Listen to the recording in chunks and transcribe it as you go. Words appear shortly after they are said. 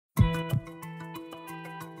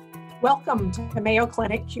Welcome to the Mayo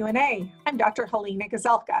Clinic Q&A. I'm Dr. Helena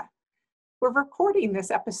Gazelka. We're recording this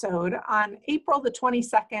episode on April the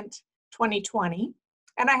 22nd, 2020.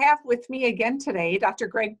 And I have with me again today Dr.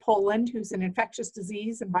 Greg Poland, who's an infectious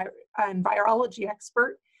disease and virology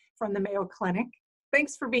expert from the Mayo Clinic.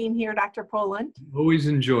 Thanks for being here, Dr. Poland. Always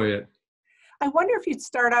enjoy it. I wonder if you'd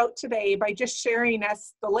start out today by just sharing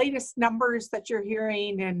us the latest numbers that you're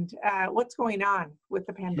hearing and what's going on with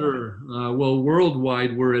the pandemic. Sure. Well,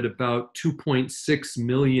 worldwide, we're at about 2.6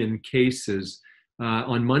 million cases.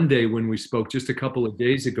 On Monday, when we spoke just a couple of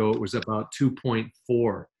days ago, it was about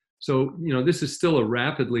 2.4. So, this is still a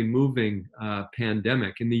rapidly moving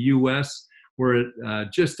pandemic. In the U.S., we're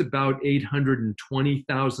at just about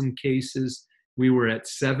 820,000 cases. We were at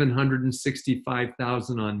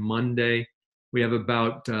 765,000 on Monday. We have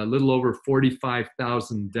about a little over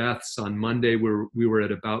 45,000 deaths. On Monday, we were at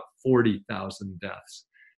about 40,000 deaths.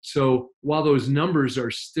 So while those numbers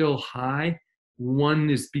are still high, one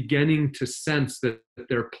is beginning to sense that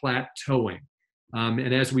they're plateauing.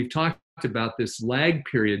 And as we've talked about, this lag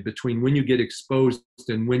period between when you get exposed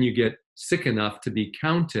and when you get sick enough to be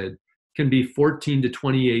counted can be 14 to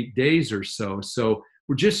 28 days or so. So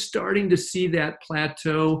we're just starting to see that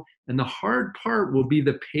plateau. And the hard part will be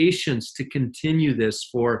the patience to continue this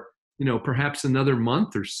for, perhaps another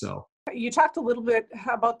month or so. You talked a little bit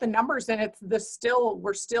about the numbers, and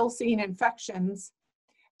we're still seeing infections.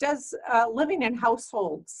 Does living in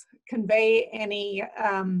households convey any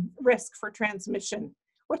risk for transmission?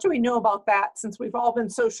 What do we know about that, since we've all been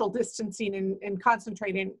social distancing and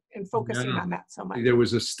concentrating and focusing on that so much? There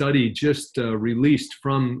was a study just released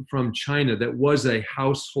from China that was a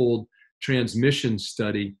household transmission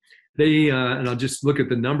study. They, and I'll just look at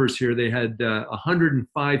the numbers here, they had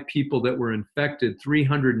 105 people that were infected,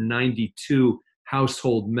 392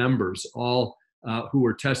 household members, all who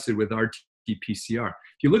were tested with RT-PCR.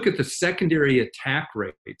 If you look at the secondary attack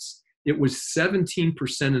rates, it was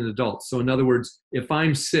 17% in adults. So in other words, if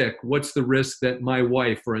I'm sick, what's the risk that my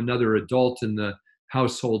wife or another adult in the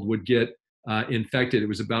household would get infected? It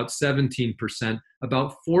was about 17%,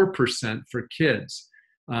 about 4% for kids.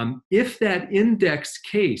 If that index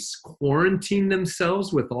case quarantined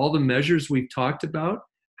themselves with all the measures we've talked about,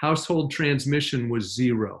 household transmission was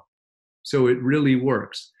 0. So it really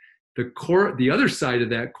works. The other side of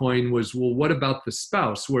that coin was, well, what about the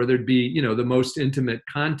spouse, where there'd be, the most intimate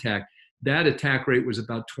contact? That attack rate was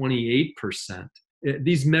about 28%.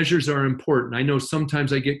 These measures are important. I know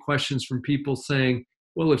sometimes I get questions from people saying,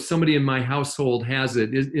 well, if somebody in my household has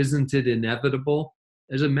it, isn't it inevitable?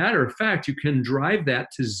 As a matter of fact, you can drive that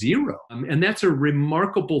to 0. And that's a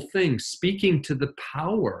remarkable thing, speaking to the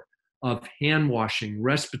power of hand washing,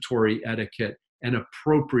 respiratory etiquette, and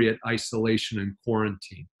appropriate isolation and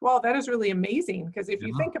quarantine. Well, that is really amazing, because if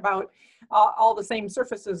you think about all the same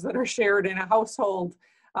surfaces that are shared in a household,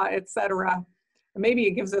 et cetera, maybe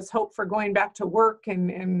it gives us hope for going back to work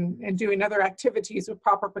and doing other activities with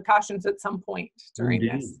proper precautions at some point during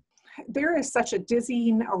this. There is such a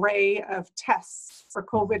dizzying array of tests for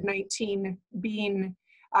COVID-19 being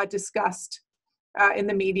discussed in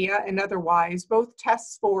the media and otherwise, both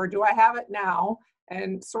tests for, do I have it now?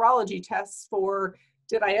 And serology tests for,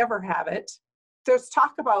 did I ever have it? There's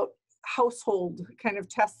talk about household kind of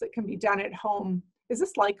tests that can be done at home. Is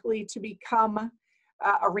this likely to become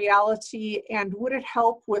a reality? And would it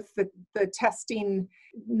help with the testing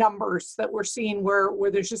numbers that we're seeing where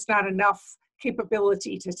there's just not enough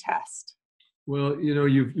capability to test? Well,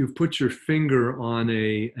 you've put your finger on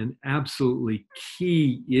an absolutely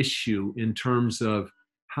key issue in terms of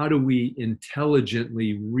how do we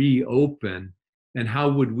intelligently reopen, and how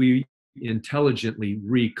would we intelligently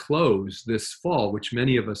reclose this fall, which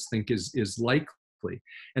many of us think is likely.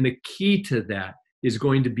 And the key to that is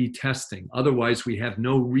going to be testing. Otherwise, we have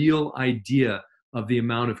no real idea of the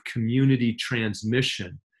amount of community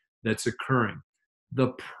transmission that's occurring. The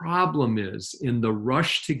problem is, in the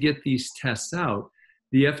rush to get these tests out,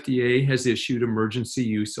 the FDA has issued emergency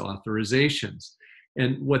use authorizations.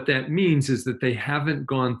 And what that means is that they haven't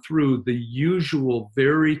gone through the usual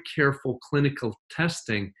very careful clinical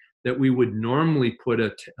testing that we would normally put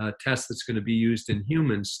a test that's going to be used in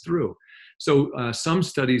humans through. So some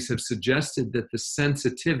studies have suggested that the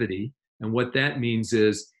sensitivity, and what that means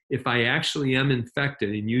is, if I actually am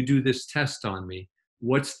infected and you do this test on me,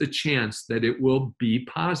 what's the chance that it will be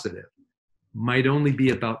positive? Might only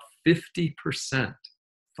be about 50%, 50,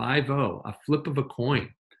 a flip of a coin.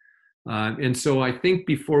 And so I think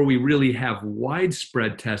before we really have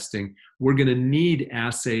widespread testing, we're going to need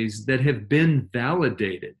assays that have been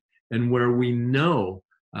validated and where we know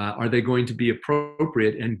are they going to be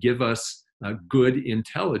appropriate and give us good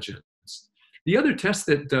intelligence. The other test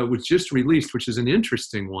that was just released, which is an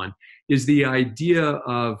interesting one, is the idea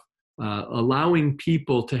of allowing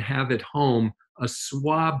people to have at home a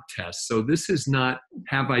swab test. So this is not,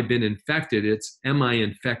 have I been infected? It's, am I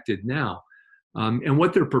infected now? And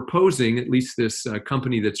what they're proposing, at least this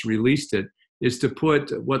company that's released it, is to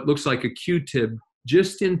put what looks like a Q-tip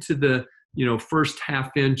just into the first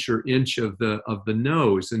half inch or inch of the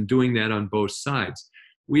nose, and doing that on both sides.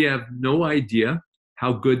 We have no idea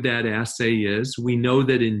how good that assay is. We know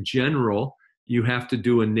that in general, you have to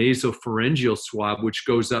do a nasopharyngeal swab, which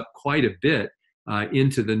goes up quite a bit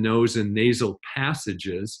into the nose and nasal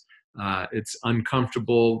passages. It's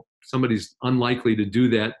uncomfortable. Somebody's unlikely to do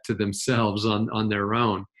that to themselves on their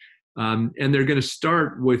own. And they're going to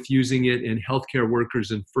start with using it in healthcare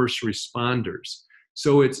workers and first responders.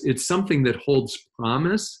 So it's something that holds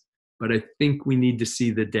promise, but I think we need to see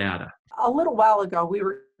the data. A little while ago, we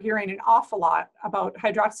were hearing an awful lot about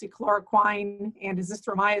hydroxychloroquine and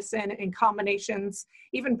azithromycin in combinations.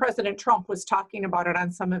 Even President Trump was talking about it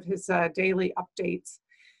on some of his daily updates.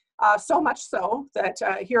 So much so that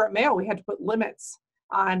here at Mayo, we had to put limits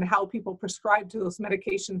on how people prescribe to those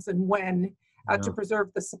medications and when to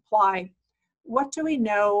preserve the supply. What do we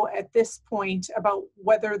know at this point about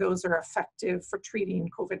whether those are effective for treating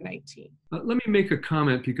COVID-19? Let me make a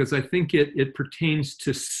comment, because I think it pertains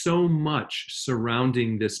to so much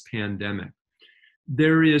surrounding this pandemic.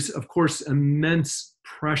 There is, of course, immense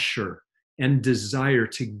pressure and desire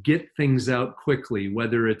to get things out quickly,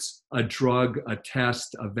 whether it's a drug, a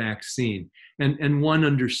test, a vaccine. And one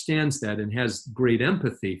understands that and has great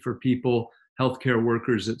empathy for people, healthcare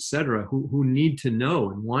workers, et cetera, who need to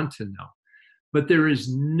know and want to know. But there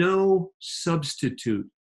is no substitute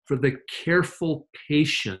for the careful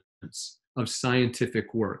patience of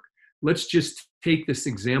scientific work. Let's just take this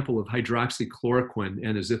example of hydroxychloroquine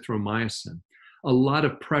and azithromycin. A lot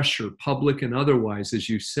of pressure, public and otherwise, as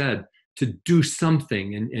you said, to do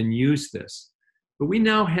something and use this. But we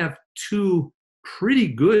now have two pretty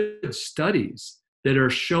good studies that are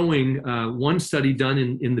showing, one study done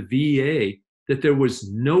in the VA, that there was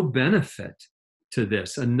no benefit to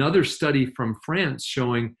this. Another study from France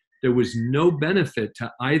showing there was no benefit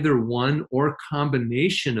to either one or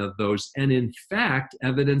combination of those, and in fact,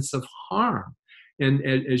 evidence of harm. And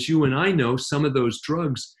as you and I know, some of those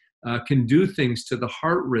drugs can do things to the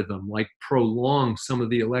heart rhythm, like prolong some of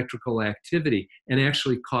the electrical activity and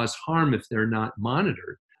actually cause harm if they're not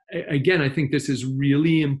monitored. Again, I think this is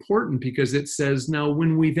really important, because it says now,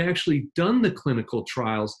 when we've actually done the clinical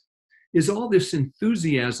trials, is all this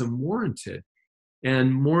enthusiasm warranted?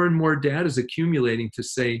 And more data is accumulating to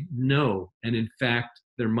say no, and in fact,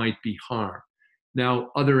 there might be harm. Now,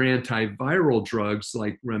 other antiviral drugs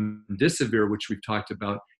like remdesivir, which we've talked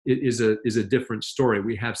about, is a different story.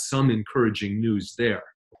 We have some encouraging news there.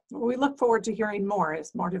 We look forward to hearing more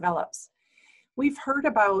as more develops. We've heard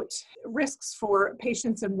about risks for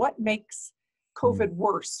patients and what makes COVID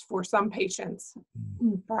worse for some patients,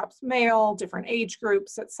 perhaps male, different age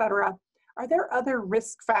groups, et cetera. Are there other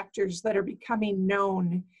risk factors that are becoming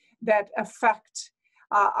known that affect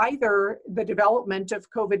either the development of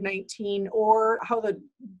COVID-19 or how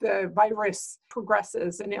the virus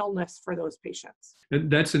progresses in illness for those patients? And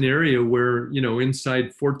that's an area where,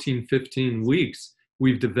 inside 14, 15 weeks,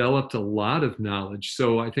 we've developed a lot of knowledge.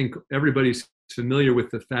 So I think everybody's familiar with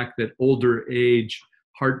the fact that older age,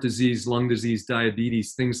 heart disease, lung disease,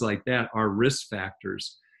 diabetes, things like that are risk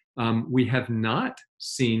factors. We have not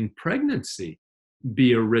seen pregnancy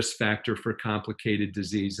be a risk factor for complicated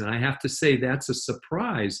disease. And I have to say that's a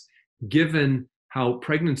surprise, given how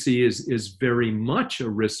pregnancy is very much a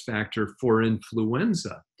risk factor for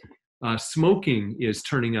influenza. Smoking is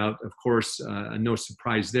turning out, of course, no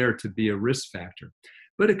surprise there, to be a risk factor.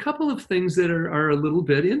 But a couple of things that are a little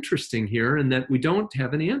bit interesting here and that we don't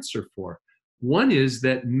have an answer for. One is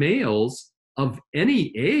that males of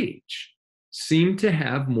any age seem to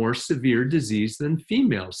have more severe disease than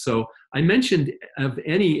females. So I mentioned of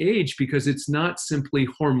any age because it's not simply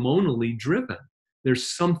hormonally driven.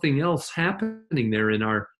 There's something else happening there in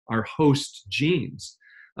our host genes.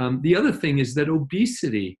 The other thing is that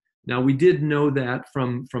obesity, now we did know that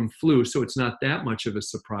from flu, so it's not that much of a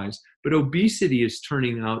surprise, but obesity is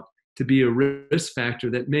turning out to be a risk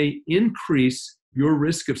factor that may increase your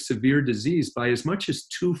risk of severe disease by as much as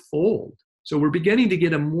twofold. So we're beginning to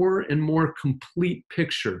get a more and more complete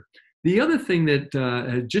picture. The other thing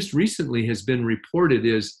that just recently has been reported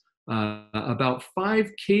is about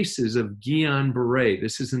 5 cases of Guillain-Barré.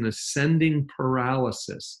 This is an ascending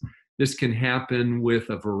paralysis. This can happen with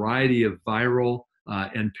a variety of viral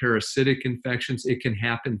and parasitic infections. It can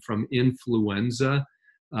happen from influenza.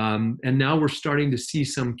 And now we're starting to see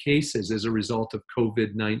some cases as a result of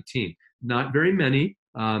COVID-19. Not very many,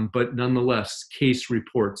 but nonetheless, case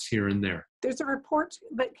reports here and there. There's a report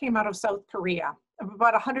that came out of South Korea of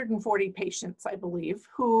about 140 patients, I believe,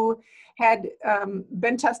 who had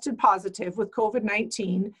been tested positive with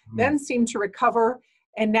COVID-19, then seemed to recover,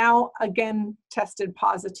 and now again tested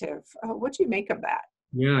positive. What do you make of that?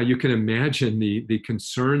 Yeah, you can imagine the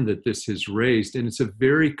concern that this has raised, and it's a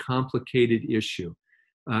very complicated issue.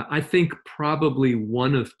 I think probably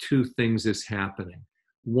one of two things is happening.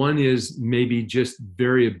 One is maybe just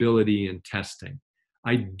variability in testing.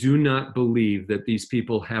 I do not believe that these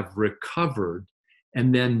people have recovered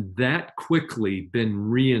and then that quickly been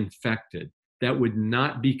reinfected. That would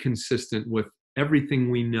not be consistent with everything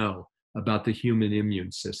we know about the human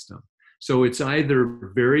immune system. So it's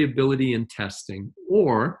either variability in testing,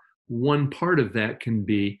 or one part of that can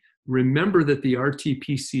be, remember that the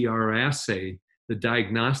RT-PCR assay, the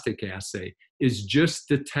diagnostic assay, is just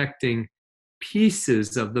detecting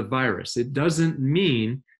pieces of the virus. It doesn't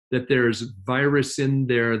mean that there's virus in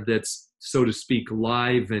there that's, so to speak,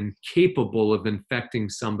 live and capable of infecting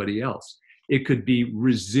somebody else. It could be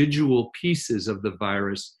residual pieces of the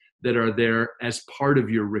virus that are there as part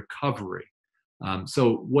of your recovery.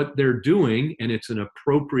 So what they're doing, and it's an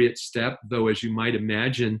appropriate step, though as you might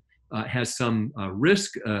imagine has some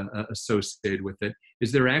risk associated with it,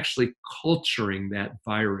 is they're actually culturing that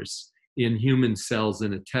virus in human cells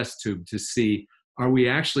in a test tube to see, are we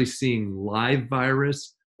actually seeing live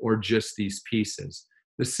virus or just these pieces?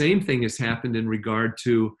 The same thing has happened in regard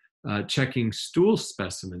to checking stool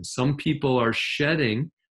specimens. Some people are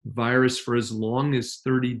shedding virus for as long as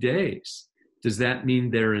 30 days. Does that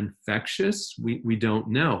mean they're infectious? We don't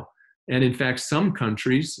know. And in fact, some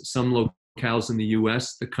countries, some locales in the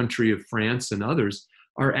US, the country of France and others,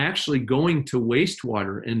 are actually going to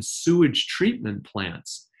wastewater and sewage treatment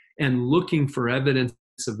plants and looking for evidence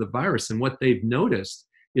of the virus. And what they've noticed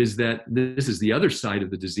is that, this is the other side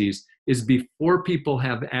of the disease, is before people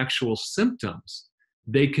have actual symptoms,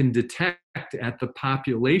 they can detect at the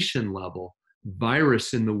population level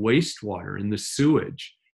virus in the wastewater, in the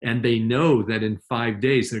sewage. And they know that in 5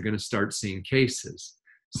 days, they're going to start seeing cases.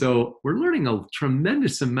 So we're learning a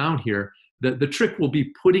tremendous amount here. The trick will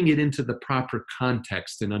be putting it into the proper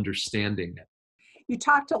context and understanding it. You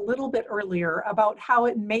talked a little bit earlier about how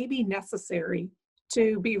it may be necessary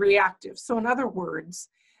to be reactive. So in other words,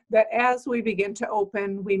 that as we begin to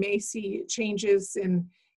open, we may see changes in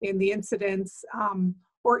the incidence,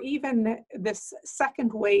 or even this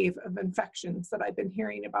second wave of infections that I've been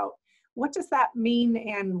hearing about. What does that mean,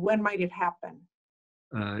 and when might it happen?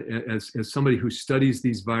 As somebody who studies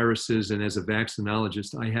these viruses and as a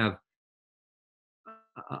vaccinologist, I have,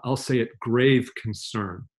 I'll say it, grave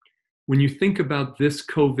concern. When you think about this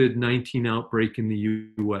COVID-19 outbreak in the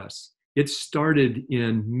US, it started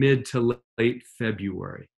in mid to late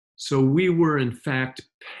February. So we were in fact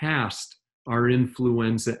past our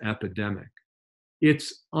influenza epidemic.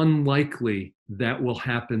 It's unlikely that will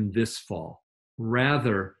happen this fall.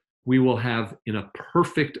 Rather, we will have, in a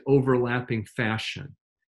perfect overlapping fashion,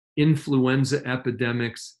 influenza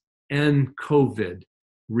epidemics and COVID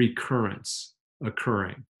recurrence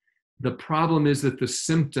occurring. The problem is that the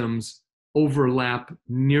symptoms overlap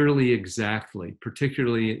nearly exactly,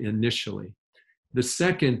 particularly initially. The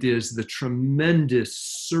second is the tremendous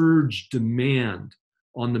surge demand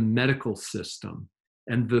on the medical system.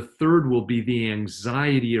 And the third will be the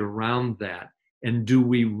anxiety around that. And do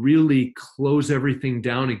we really close everything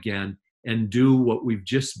down again and do what we've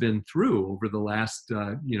just been through over the last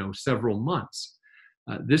several months?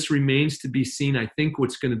 This remains to be seen. I think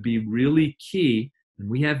what's going to be really key, and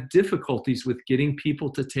we have difficulties with getting people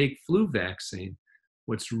to take flu vaccine,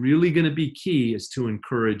 what's really going to be key is to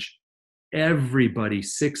encourage everybody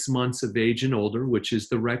 6 months of age and older, which is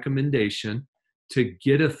the recommendation, to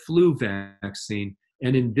get a flu vaccine.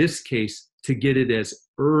 And in this case, to get it as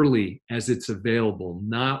early as it's available,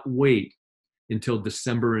 not wait until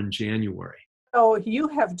December and January. Oh, you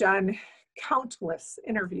have done countless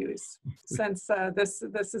interviews since this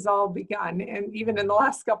has all begun. And even in the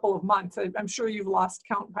last couple of months, I'm sure you've lost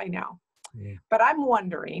count by now. Yeah. But I'm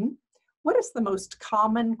wondering, what is the most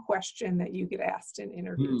common question that you get asked in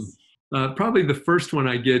interviews? Probably the first one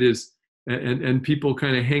I get is, and people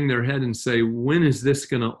kind of hang their head and say, when is this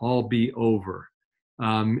going to all be over?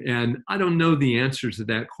 And I don't know the answer to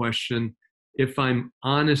that question. If I'm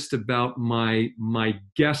honest about my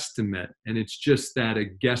guesstimate, and it's just that, a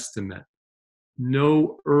guesstimate,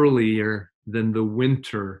 no earlier than the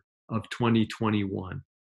winter of 2021.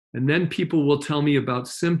 And then people will tell me about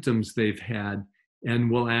symptoms they've had and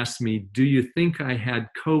will ask me, do you think I had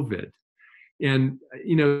COVID? And,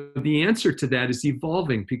 the answer to that is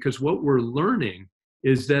evolving, because what we're learning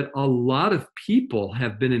is that a lot of people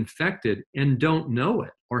have been infected and don't know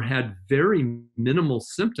it, or had very minimal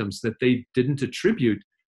symptoms that they didn't attribute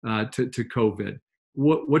to COVID.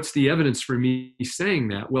 What's the evidence for me saying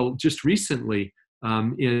that? Well, just recently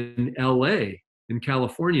in LA, in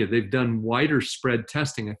California, they've done wider spread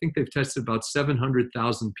testing. I think they've tested about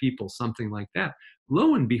 700,000 people, something like that.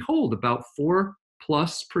 Lo and behold, about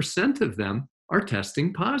 4+% of them are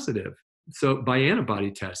testing positive. So by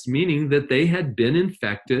antibody tests, meaning that they had been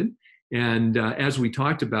infected. And as we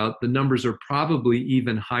talked about, the numbers are probably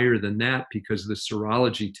even higher than that, because the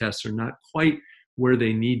serology tests are not quite where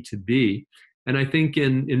they need to be. And I think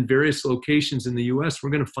in various locations in the US,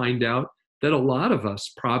 we're going to find out that a lot of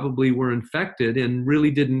us probably were infected and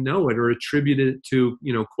really didn't know it, or attributed it to,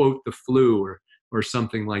 quote, the flu or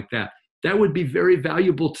something like that. That would be very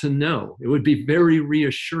valuable to know. It would be very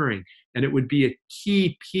reassuring. And it would be a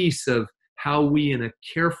key piece of how we, in a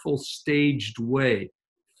careful, staged way,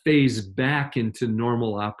 phase back into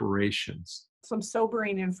normal operations. Some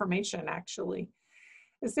sobering information, actually.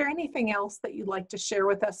 Is there anything else that you'd like to share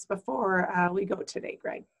with us before we go today,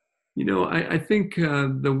 Greg? I think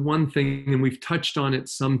the one thing, and we've touched on it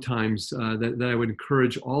sometimes, that I would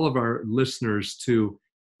encourage all of our listeners to,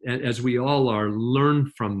 as we all are,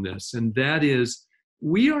 learn from this. And that is,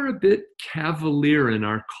 we are a bit cavalier in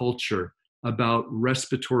our culture about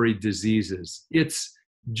respiratory diseases. It's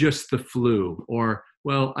just the flu, or,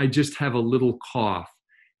 well, I just have a little cough.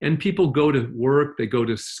 And people go to work, they go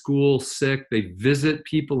to school sick, they visit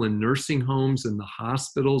people in nursing homes and the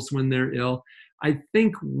hospitals when they're ill. I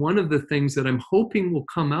think one of the things that I'm hoping will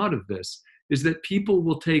come out of this is that people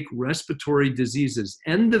will take respiratory diseases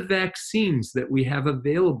and the vaccines that we have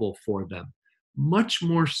available for them much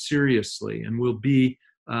more seriously, and will be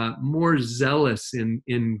more zealous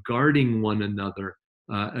in guarding one another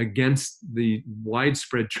against the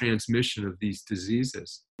widespread transmission of these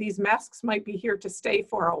diseases. These masks might be here to stay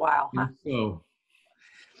for a while, huh? So,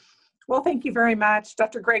 well, thank you very much,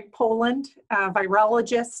 Dr. Greg Poland,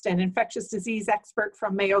 virologist and infectious disease expert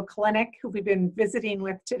from Mayo Clinic, who we've been visiting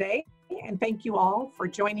with today. And thank you all for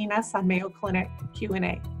joining us on Mayo Clinic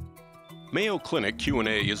Q&A. Mayo Clinic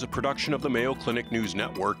Q&A is a production of the Mayo Clinic News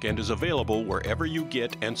Network and is available wherever you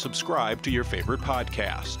get and subscribe to your favorite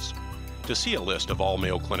podcasts. To see a list of all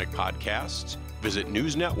Mayo Clinic podcasts, visit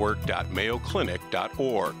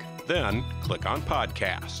newsnetwork.mayoclinic.org. Then click on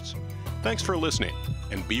Podcasts. Thanks for listening,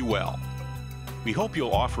 and be well. We hope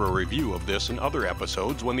you'll offer a review of this and other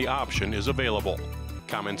episodes when the option is available.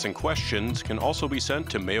 Comments and questions can also be sent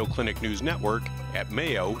to Mayo Clinic News Network at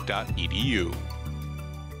mayo.edu.